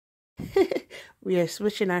We are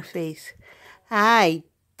switching our face. Hi,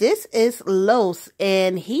 this is Los,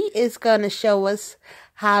 and he is going to show us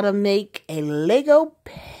how to make a Lego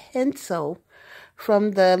pencil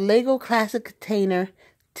from the Lego Classic Container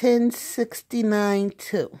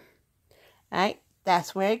 1069-2. Alright,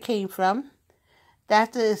 that's where it came from.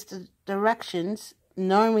 That is the directions.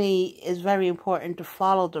 Normally, it's very important to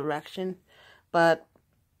follow direction, but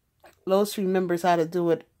Los remembers how to do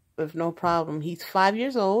it with no problem. He's 5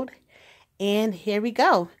 years old, and here we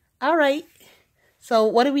go. All right, so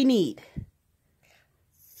what do we need?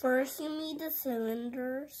 First, you need the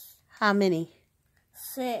cylinders. How many?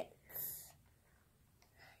 6.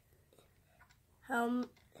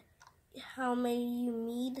 How many you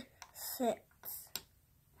need? 6.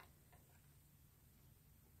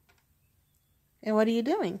 And what are you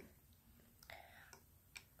doing?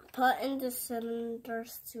 Putting the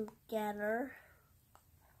cylinders together.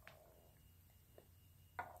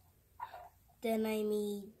 Then I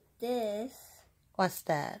need this. What's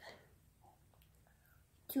that?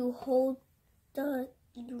 To hold the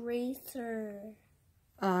eraser.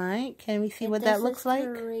 Alright, can we see what that looks like?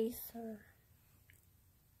 The eraser.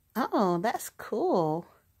 Oh, that's cool.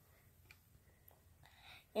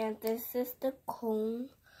 And this is the cone,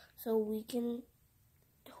 so we can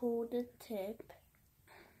hold the tip.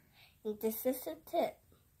 And this is the tip.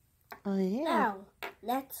 Oh, yeah. Now,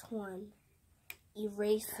 next one.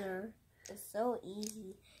 Eraser. It's so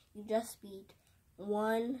easy. You just need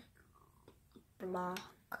 1 block.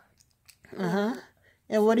 Uh-huh.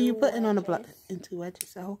 And what are you putting on the block? Wedges. In 2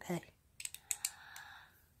 wedges. Oh, okay.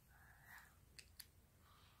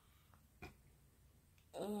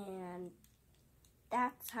 And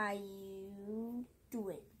that's how you do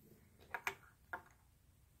it.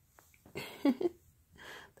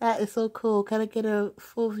 That is so cool. Can I get a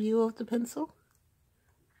full view of the pencil?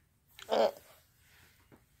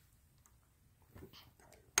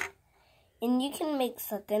 And you can make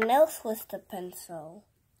something else with the pencil.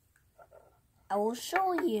 I will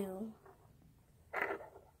show you. I'm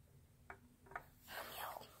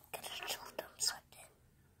gonna show them something.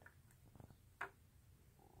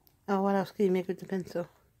 Oh, what else can you make with the pencil?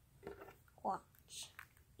 Watch.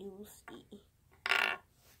 You will see.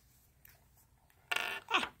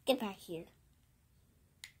 Get back here.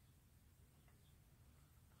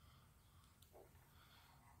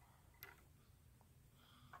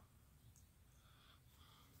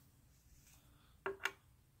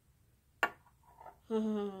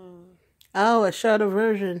 Oh, a shorter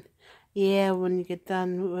version. Yeah, when you get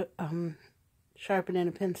done with, sharpening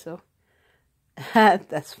a pencil.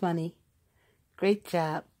 That's funny. Great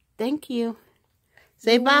job. Thank you.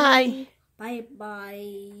 Say bye.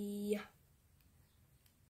 Bye-bye.